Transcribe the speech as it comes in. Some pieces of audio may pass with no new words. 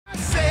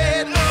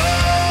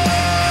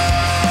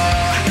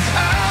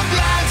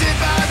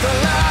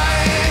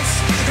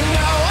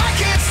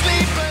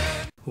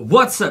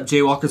What's up,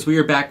 Jaywalkers? We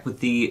are back with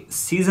the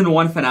Season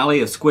 1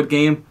 finale of Squid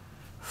Game.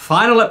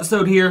 Final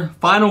episode here,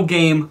 final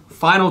game,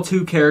 final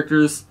two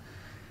characters.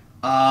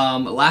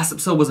 Last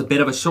episode was a bit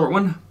of a short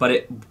one, but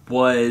it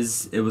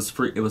was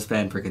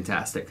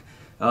fan-freaking-tastic.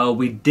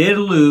 We did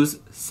lose,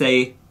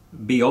 say,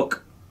 Biok,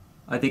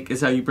 I think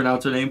is how you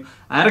pronounce her name.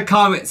 I had a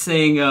comment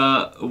saying,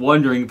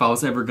 wondering if I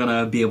was ever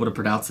gonna be able to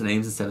pronounce the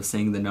names instead of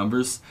saying the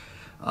numbers.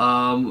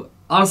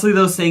 Honestly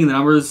though, saying the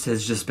numbers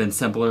has just been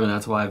simpler, and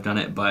that's why I've done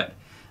it, but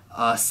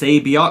Say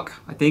Biok,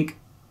 I think,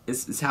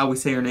 is how we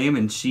say her name,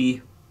 and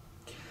she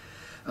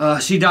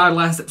died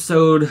last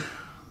episode.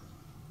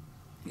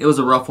 It was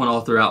a rough one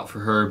all throughout for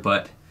her,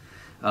 but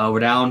we're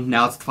down.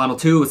 Now it's the final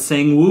two with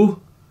Sang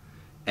Woo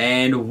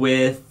and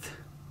with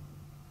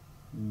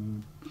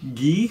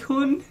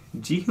Gihun,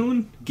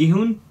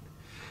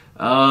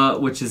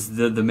 which is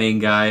the main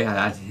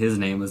guy. His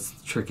name was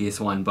the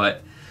trickiest one,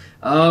 but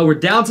we're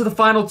down to the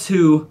final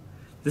two.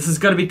 This is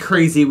going to be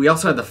crazy. We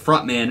also had the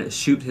front man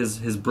shoot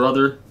his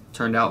brother.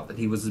 Turned out that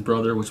he was his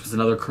brother, which was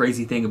another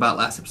crazy thing about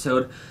last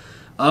episode.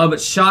 But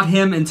shot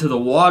him into the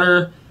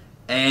water,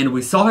 and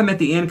we saw him at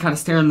the end kind of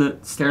stare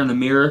in the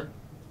mirror.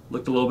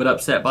 Looked a little bit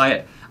upset by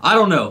it. I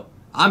don't know.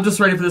 I'm just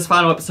ready for this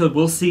final episode.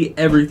 We'll see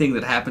everything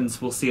that happens.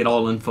 We'll see it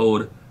all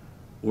unfold.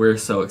 We're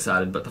so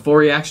excited. But the full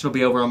reaction will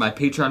be over on my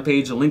Patreon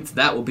page. A link to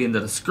that will be in the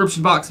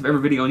description box of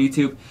every video on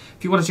YouTube.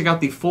 If you want to check out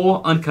the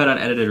full, uncut,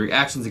 unedited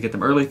reactions and get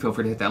them early, feel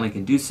free to hit that link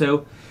and do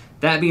so.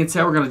 That being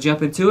said, we're going to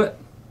jump into it.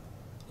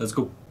 Let's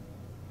go.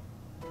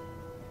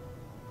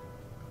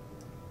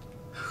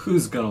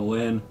 Who's going to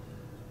win?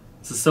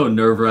 This is so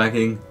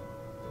nerve-wracking.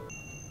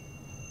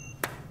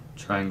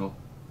 Triangle.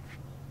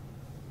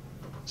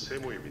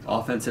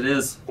 Offense it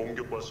is.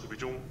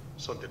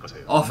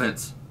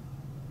 Offense.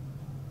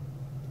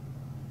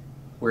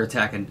 We're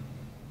attacking.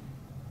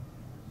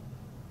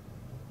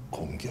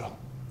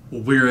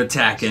 We're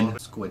attacking.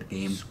 Squid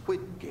Game.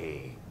 Squid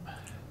Game.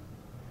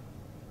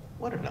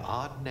 What an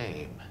odd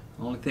name.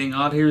 Only thing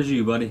odd here is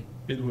you, buddy.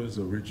 It was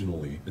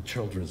originally a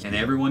children's and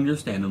everyone you're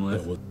standing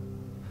with.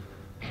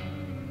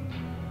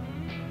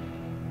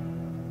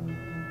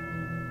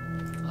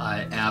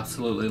 I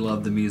absolutely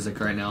love the music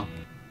right now.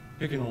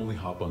 He can only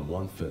hop on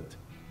one foot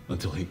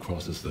until he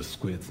crosses the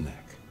squid's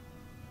neck.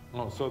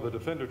 Oh, so the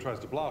defender tries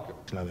to block him.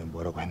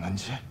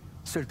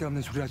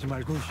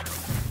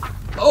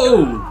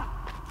 Oh!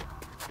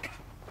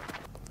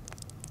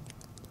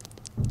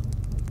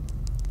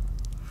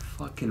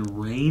 Fucking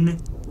rain.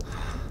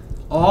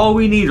 All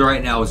we need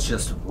right now is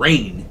just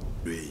rain.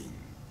 Rain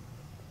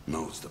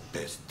knows the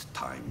best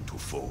time to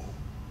fall.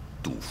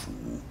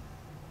 두부.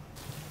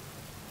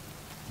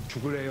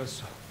 죽을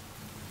애였어.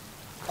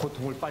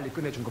 고통을 빨리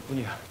끝내준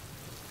것뿐이야.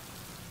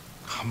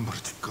 함부로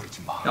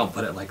짓거리지 마. Don't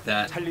put it like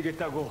that.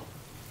 살리겠다고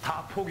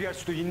다 포기할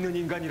수도 있는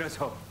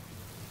인간이라서.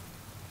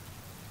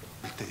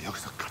 절대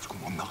여기서 가지고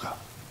못 나가.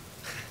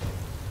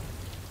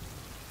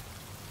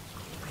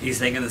 He's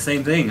thinking the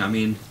same thing. I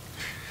mean,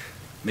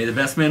 may the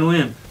best man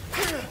win.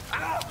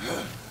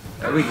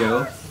 There we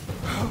go.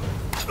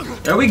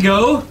 There we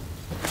go.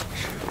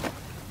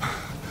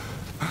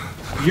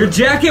 Your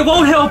jacket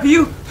won't help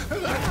you.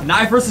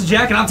 Knife versus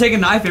jacket. I'm taking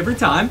knife every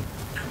time.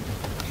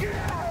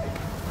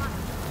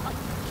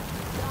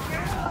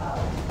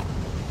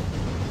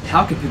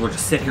 How can people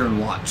just sit here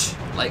and watch?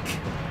 Like...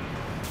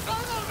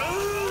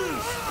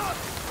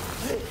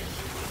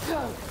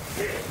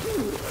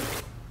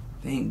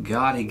 Thank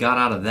God he got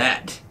out of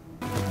that.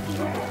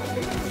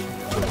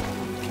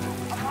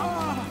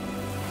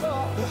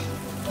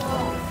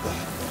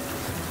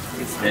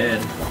 He's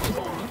dead.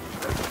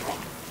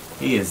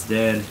 He is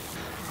dead.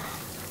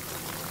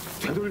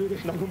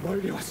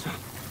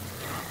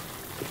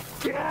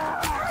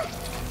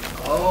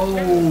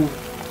 Oh!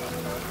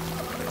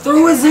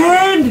 Through his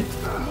hand!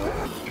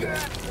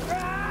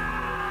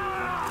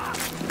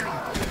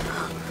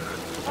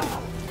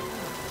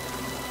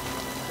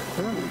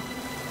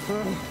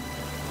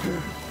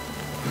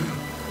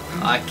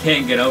 I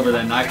can't get over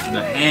that knife to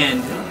the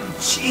hand.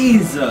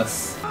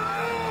 Jesus!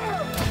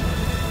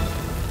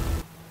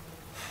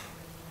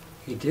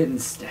 He didn't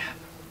stab.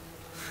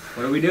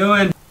 What are we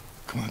doing?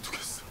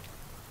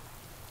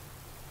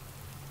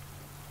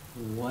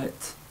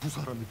 What?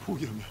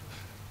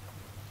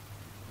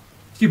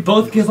 You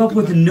both give up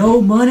with no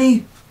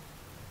money?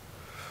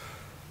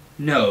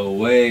 No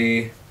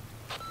way.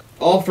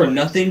 All for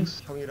nothing?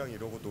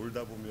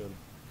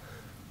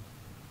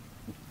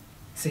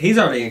 See, he's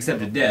already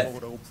accepted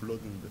death.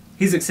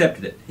 He's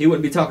accepted it. He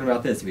wouldn't be talking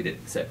about this if he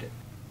didn't accept it.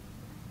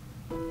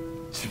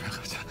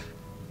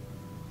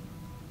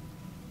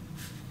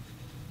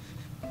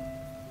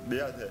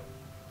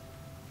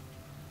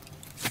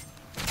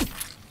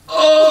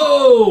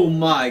 Oh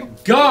my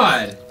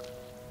God!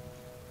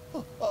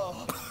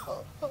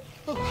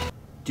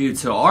 Dude,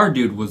 so our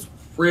dude was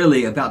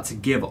really about to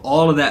give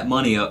all of that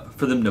money up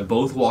for them to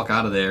both walk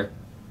out of there.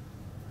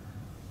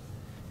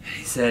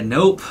 He said,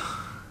 nope.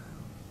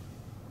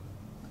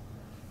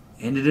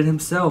 Ended it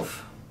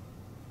himself.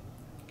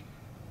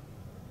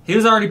 He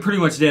was already pretty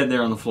much dead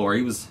there on the floor.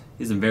 He's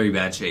in very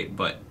bad shape,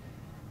 but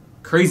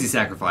Crazy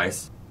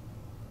sacrifice.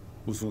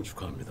 우승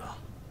축하합니다.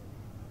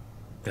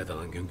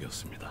 대단한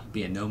경기였습니다.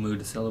 Be in no mood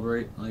to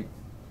celebrate. Like,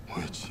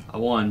 뭐였지? I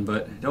won,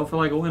 but don't feel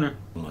like a winner.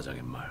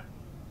 마장의 말.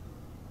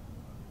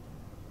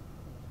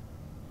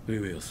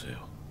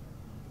 의외였어요.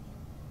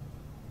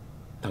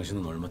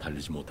 당신은 얼마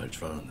달리지 못할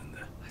줄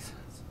알았는데.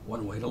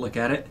 One way to look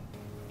at it.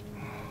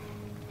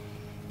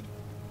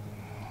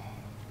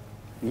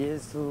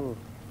 예수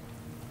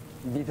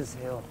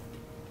믿으세요.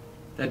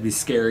 That'd be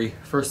scary.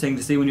 First thing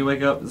to see when you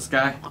wake up, this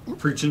guy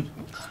preaching.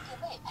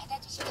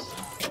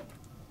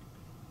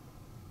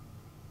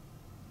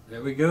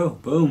 There we go.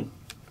 Boom.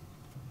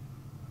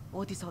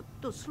 어디서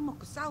또 술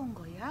먹고 싸운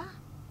거야?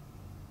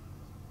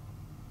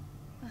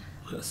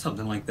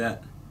 Something like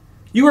that.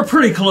 You were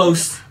pretty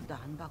close. 나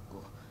안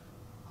받고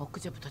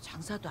엊그제부터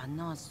장사도 안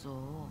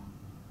나왔어.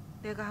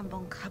 내가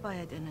한번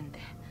가봐야 되는데.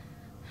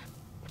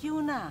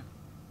 기훈아.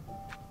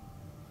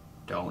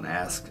 Don't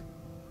ask.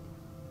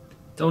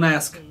 Don't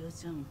ask. 너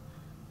요즘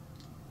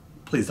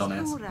Please don't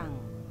ask.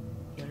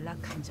 상우랑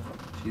연락한 적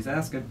She's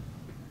asking.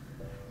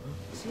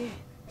 없지?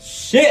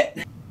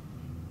 Shit!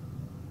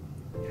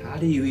 How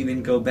do you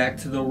even go back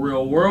to the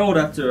real world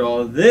after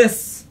all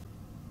this?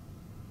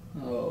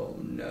 Oh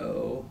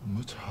no.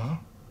 뭐 자?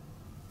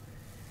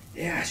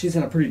 Yeah, she's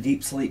in a pretty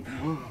deep sleep.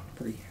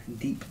 Pretty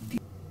deep.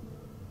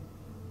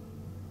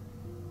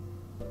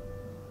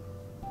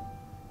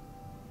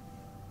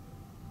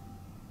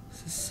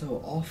 This is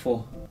so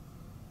awful.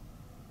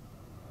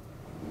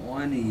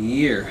 1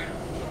 year.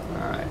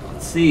 Alright,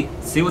 let's see.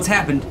 See what's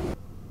happened.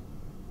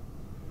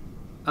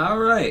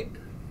 Alright.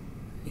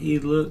 He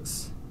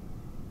looks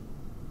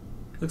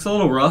a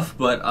little rough,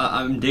 but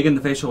I'm digging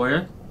the facial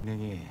hair.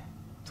 은행에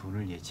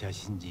돈을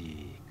예치하신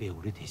지 꽤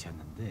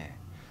오래되셨는데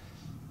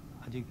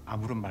아직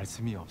아무런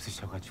말씀이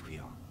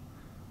없으셔가지고요.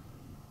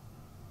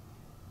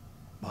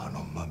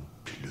 10,000원만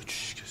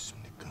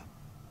빌려주시겠습니까?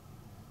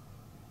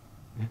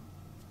 네?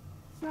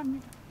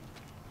 감사합니다.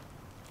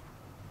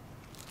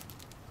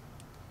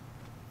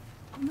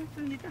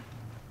 고맙습니다.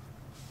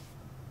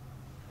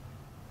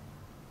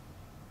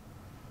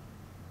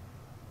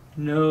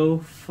 No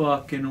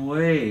fucking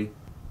way.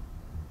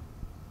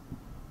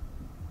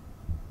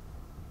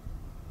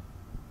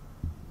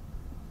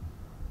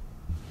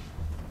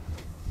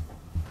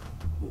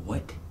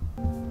 What?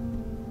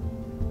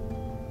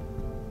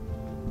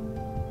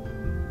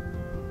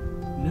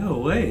 No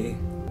way.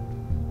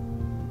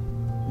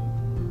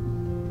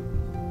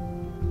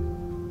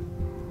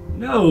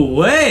 No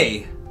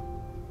way!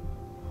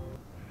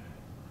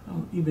 I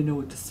don't even know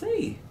what to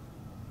say.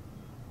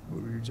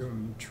 물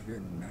좀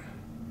주겠나?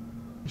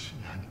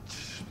 당신이 안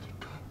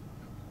치십니까?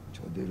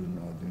 저대로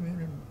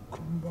놔두면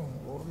금방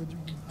얼어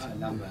죽지. I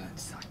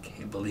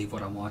can't believe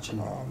what I'm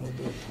watching.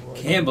 아무도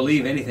도와주지 Can't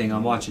believe anything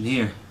I'm watching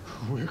here.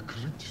 왜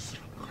그런 짓을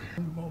한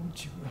거예요?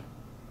 멈추고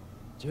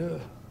저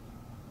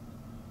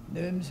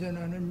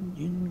냄새나는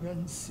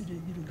인간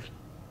쓰레기를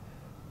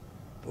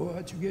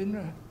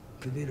도와주겠나?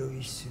 그대로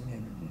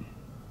있으면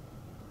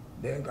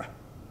내가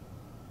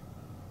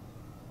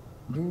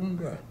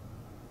누군가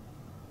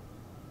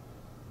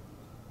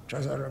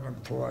저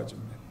사람을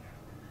도와주면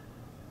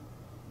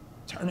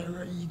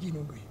자네가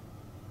이기는 거야.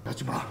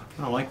 하지 마. I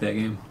don't like that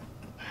game.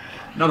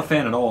 Not a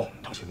fan at all.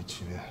 당신이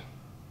지면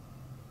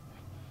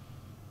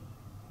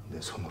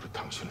내 손으로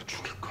당신을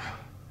죽일 거야.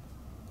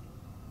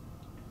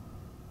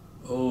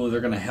 Oh, they're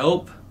gonna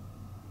help?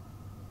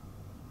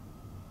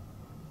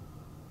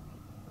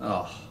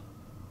 Oh.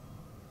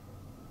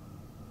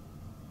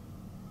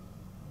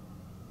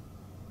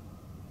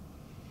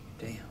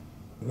 Damn.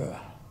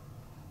 내가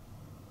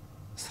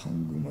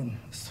성금은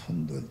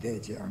손도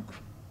대지 않고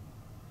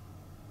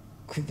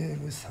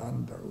그대로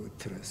산다고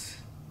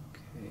들었어.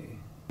 Okay.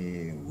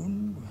 이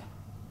운과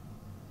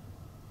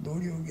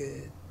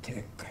노력의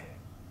대가야.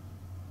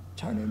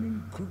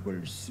 자네는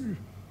그걸 쓸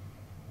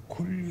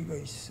권리가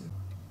있어.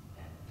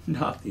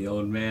 Not the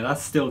old man. I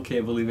still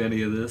can't believe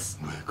any of this.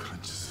 왜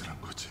그런 짓을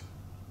한 거지?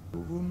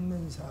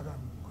 없는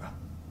사람과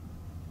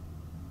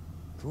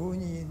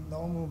돈이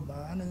너무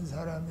많은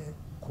사람의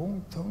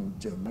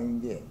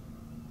공통점인 게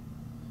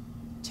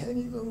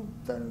재미가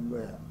없다는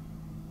거야.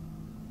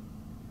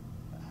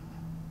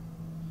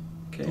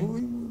 Okay.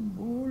 돈이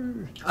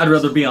뭘 I'd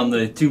rather be on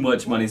the too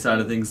much money side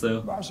of things,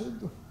 though.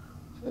 마셔도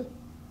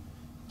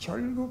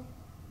결국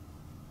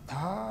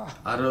다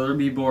I'd rather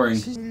be boring.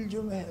 시를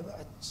좀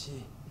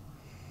해봤지.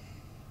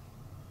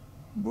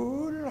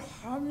 뭘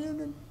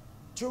하면은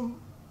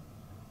좀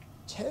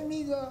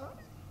재미가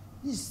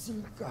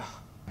있을까?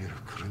 왜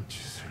그런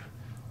짓을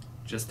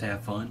Just to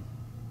have fun.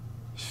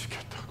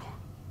 시켰다고?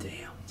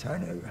 Damn.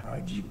 자네가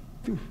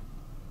아직도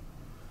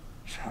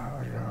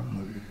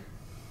사람을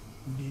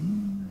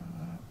믿나?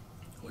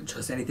 Wouldn't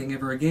trust anything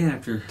ever again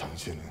after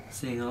당신은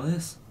seeing all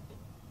this.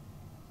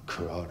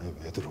 그 안에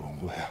왜 들어온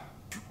거야?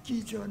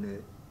 죽기 전에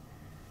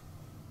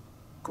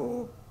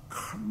꼭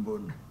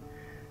한번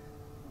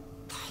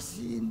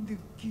다시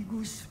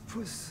느끼고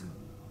싶었어.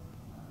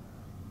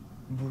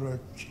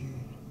 무라키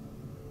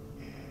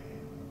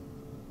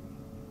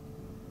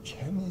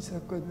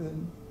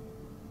재밌었거든.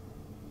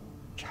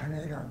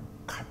 자네랑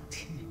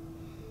같이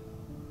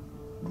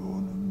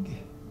노는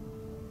게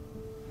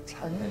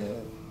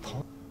자네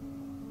더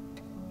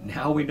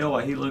Now we know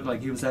why he looked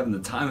like he was having the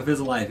time of his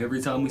life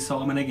every time we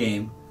saw him in a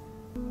game.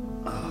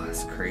 Oh,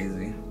 that's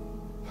crazy.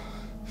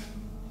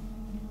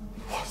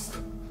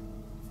 왔어.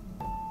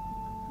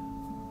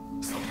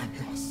 사람이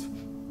왔어.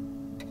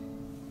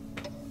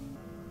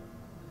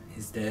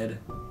 He's dead.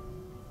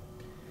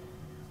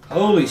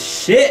 Holy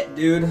shit,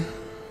 dude.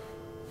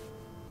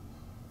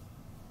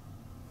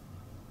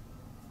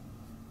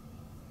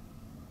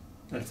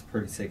 That's a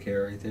pretty sick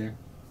hair right there.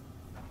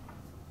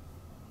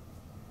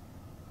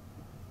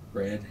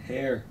 Red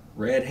hair.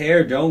 Red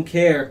hair, don't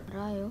care.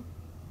 알아요.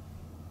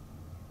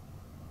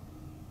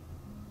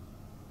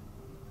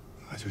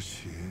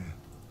 아저씨.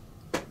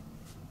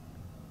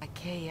 아,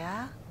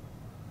 걔야?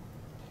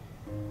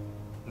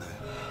 네.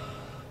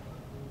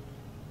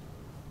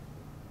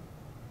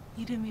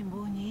 이름이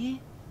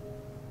뭐니?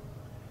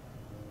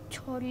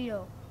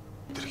 철이요.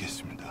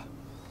 드리겠습니다.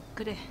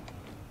 그래.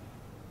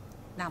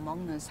 나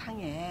먹는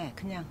상에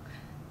그냥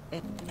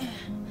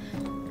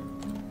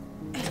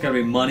It's gotta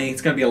be money.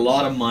 It's gotta be a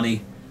lot of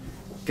money.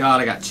 God,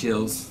 I got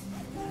chills.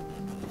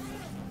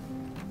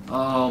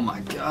 Oh my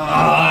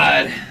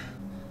god.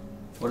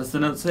 What does the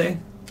note say?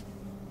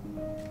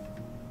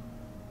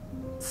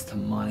 It's the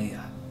money.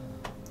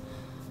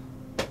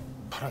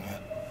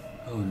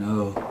 Oh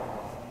no.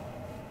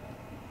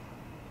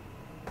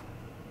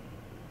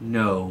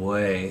 No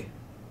way.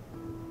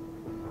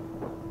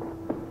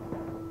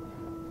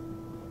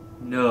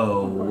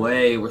 No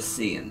way we're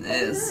seeing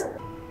this.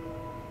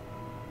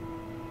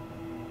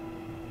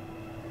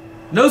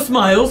 No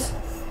smiles.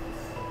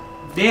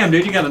 Damn,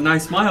 dude, you got a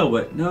nice smile,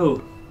 but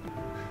no.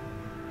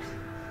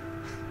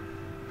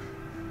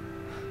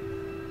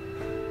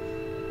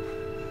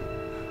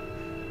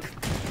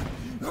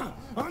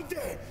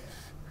 안돼.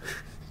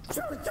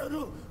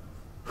 절대로.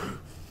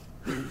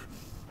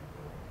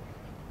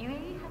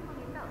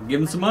 Give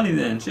him some money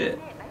then, shit.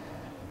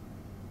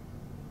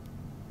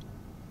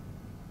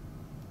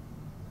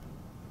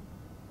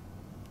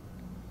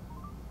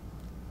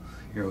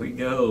 Here we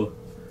go.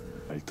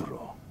 잘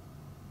들어.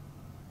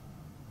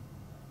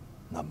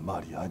 난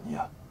말이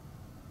아니야.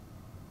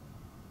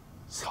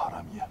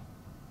 사람이야.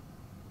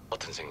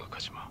 같은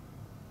생각하지 마.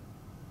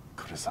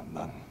 그래서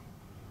난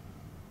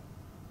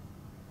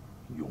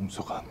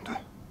용서가 안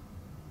돼.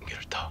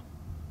 길을 타.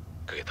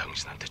 그게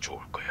당신한테 좋을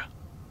거야.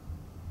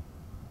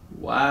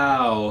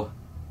 Wow.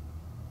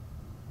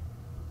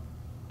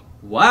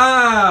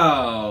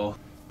 Wow.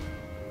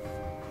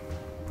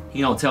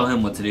 He don't tell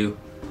him what to do.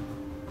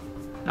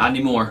 Not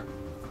anymore.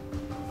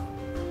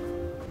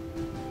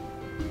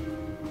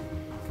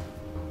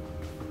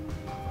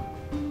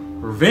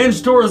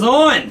 Revenge tour is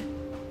on!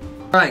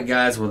 Alright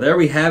guys, well there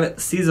we have it.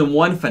 Season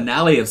 1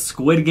 finale of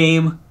Squid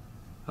Game.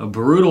 A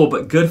brutal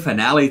but good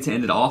finale to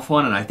end it off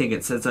on, and I think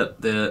it sets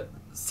up the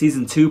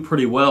Season 2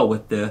 pretty well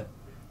with the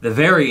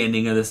very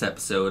ending of this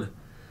episode.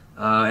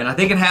 And I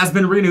think it has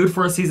been renewed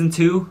for a Season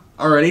 2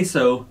 already,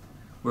 so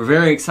we're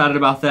very excited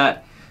about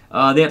that.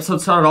 The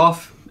episode started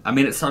off,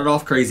 it started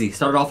off crazy. It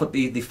started off with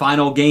the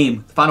final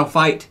game, the final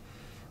fight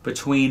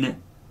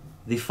between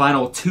the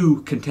final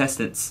 2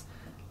 contestants.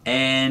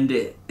 And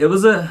it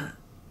was a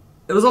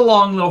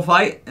long little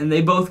fight, and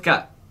they both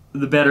got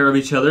the better of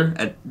each other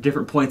at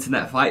different points in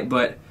that fight,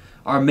 but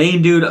our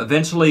main dude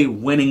eventually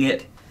winning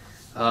it,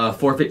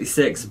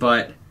 456,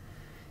 but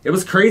it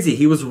was crazy.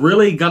 He was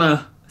really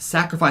gonna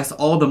sacrifice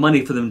all the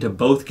money for them to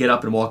both get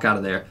up and walk out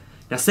of there.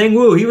 Now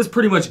Sang-woo, he was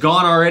pretty much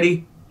gone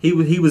already. He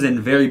was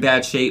in very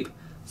bad shape,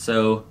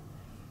 so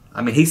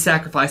he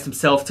sacrificed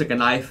himself, took a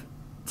knife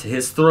to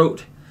his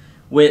throat,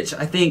 which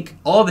I think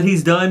all that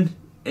he's done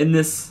in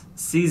this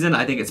season,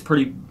 I think it's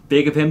pretty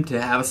big of him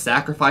to have a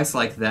sacrifice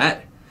like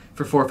that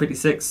for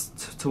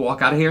 456 to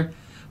walk out of here.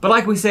 But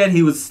like we said,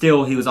 he was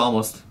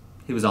almost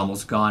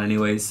gone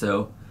anyways.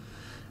 So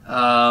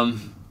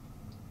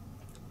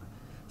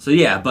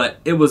yeah, but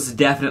it was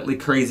definitely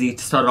crazy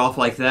to start off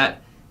like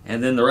that.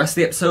 And then the rest of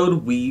the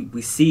episode, we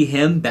see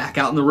him back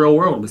out in the real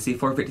world. We see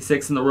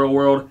 456 in the real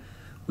world.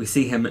 We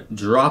see him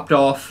dropped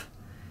off,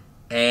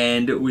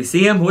 and we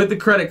see him with the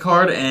credit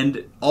card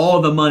and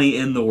all the money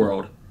in the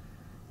world.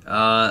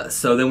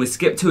 So then we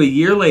skip to a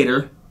year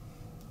later,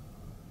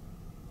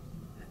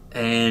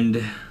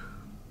 and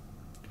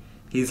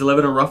he's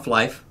living a rough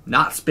life,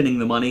 not spending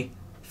the money,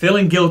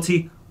 feeling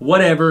guilty,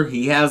 whatever.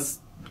 He has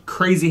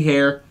crazy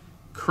hair,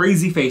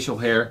 crazy facial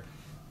hair,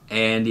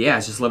 and yeah,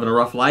 it's just living a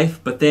rough life,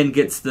 but then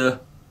gets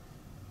the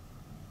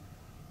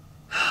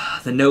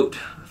note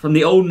from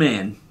the old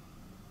man.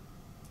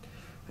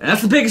 And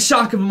that's the biggest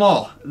shock of them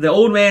all. The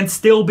old man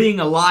still being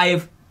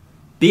alive,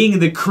 being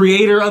the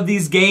creator of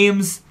these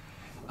games,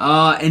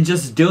 and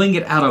just doing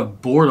it out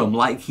of boredom,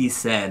 like he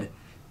said.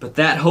 But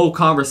that whole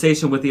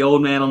conversation with the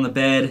old man on the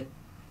bed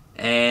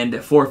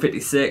and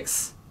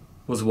 456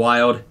 was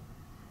wild.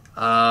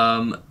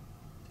 I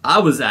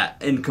was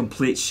in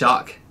complete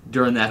shock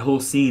during that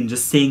whole scene,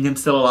 just seeing him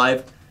still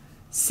alive,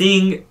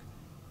 seeing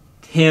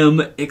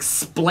him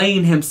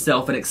explain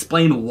himself and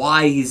explain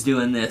why he's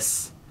doing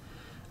this,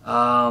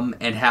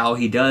 and how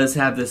he does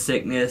have the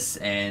sickness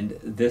and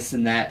this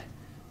and that.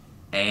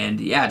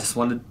 And yeah, I just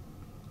wanted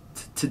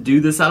to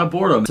do this out of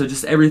boredom. So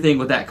just everything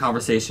with that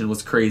conversation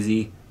was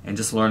crazy, and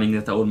just learning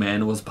that the old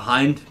man was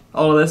behind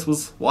all of this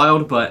was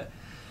wild. But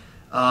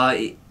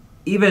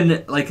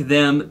even like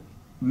them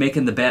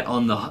making the bet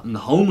on the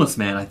homeless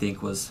man, I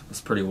think was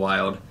pretty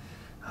wild.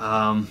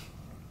 How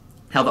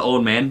the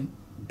old man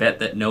bet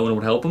that no one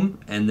would help him,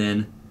 and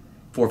then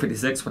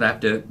 456 would have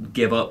to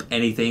give up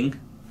anything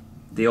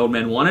the old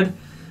man wanted.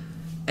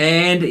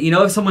 And, you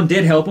know, if someone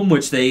did help him,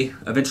 which they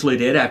eventually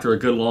did after a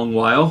good long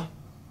while,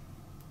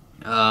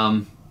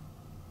 I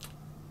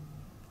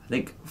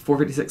think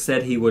 456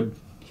 said he would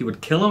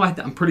kill him.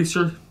 I'm pretty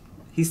sure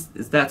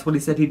that's what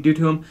he said he'd do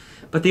to him.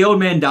 But the old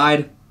man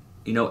died,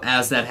 you know,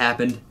 as that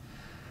happened.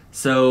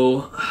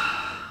 So,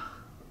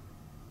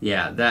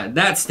 yeah,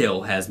 that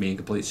still has me in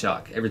complete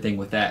shock. Everything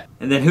with that.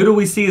 And then who do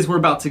we see as we're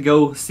about to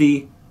go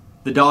see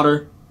the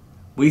daughter?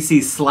 We see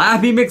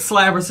Slappy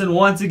McSlapperson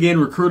once again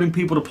recruiting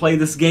people to play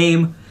this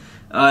game.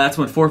 That's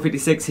when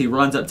 456, he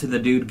runs up to the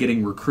dude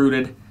getting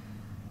recruited,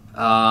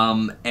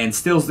 and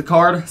steals the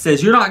card.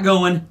 Says, "You're not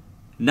going.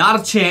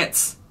 Not a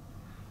chance."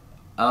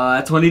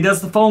 That's when he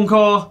does the phone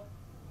call.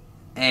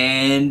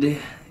 And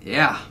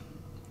yeah,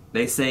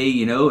 they say,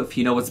 you know, if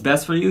you know what's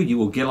best for you, you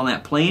will get on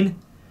that plane.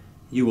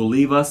 You will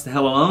leave us the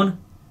hell alone.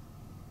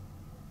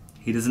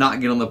 He does not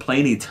get on the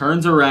plane. He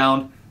turns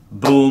around.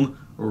 Boom.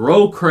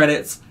 Roll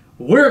credits.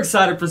 We're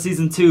excited for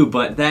season 2,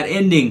 but that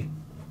ending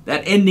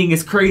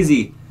is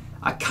crazy.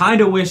 I kind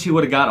of wish he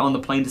would have got on the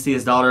plane to see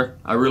his daughter.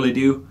 I really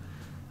do.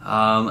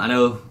 I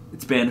know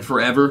it's been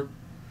forever,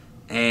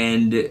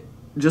 and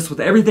just with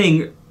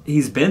everything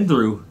he's been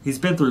through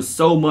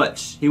so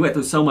much. He went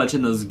through so much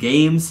in those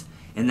games,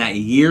 in that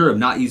year of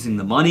not using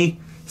the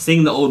money,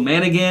 seeing the old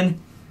man again.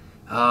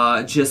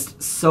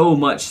 Just so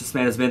much this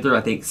man has been through.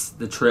 I think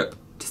the trip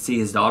to see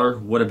his daughter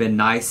would have been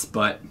nice,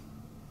 but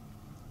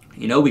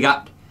you know, we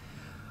got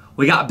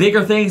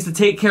bigger things to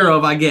take care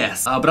of, I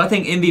guess. But I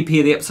think MVP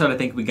of the episode, I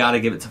think we got to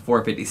give it to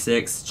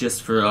 456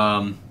 just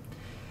for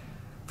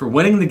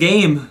winning the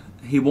game.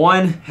 He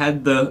won,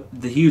 had the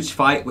huge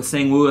fight with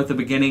Sang-woo at the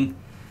beginning,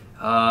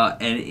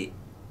 and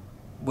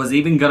was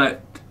even gonna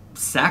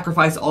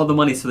sacrifice all the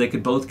money so they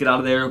could both get out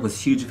of there. It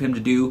was huge of him to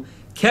do.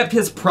 Kept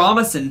his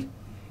promise and,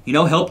 you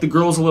know, helped the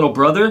girl's little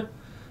brother,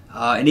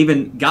 and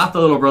even got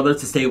the little brother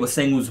to stay with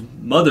Sang-woo's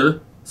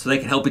mother so they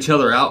could help each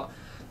other out.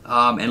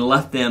 And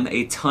left them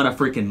a ton of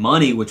freaking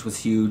money, which was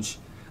huge.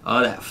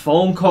 That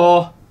phone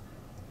call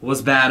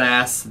was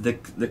badass.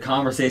 The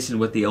conversation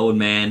with the old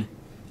man.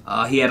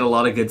 He had a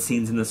lot of good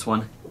scenes in this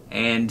one,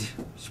 and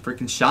just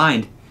freaking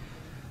shined.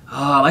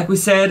 Like we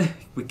said,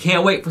 we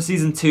can't wait for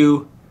season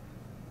 2.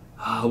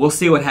 We'll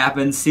see what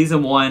happens.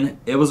 Season 1,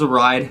 it was a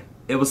ride.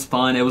 It was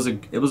fun. It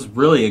was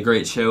really a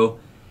great show.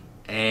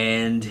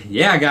 And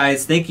yeah,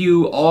 guys, thank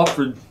you all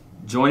for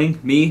joining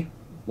me,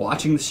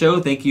 watching the show.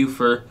 Thank you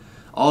for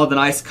all the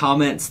nice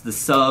comments, the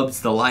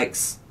subs, the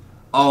likes,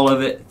 all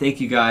of it.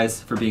 Thank you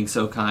guys for being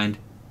so kind.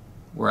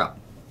 We're out.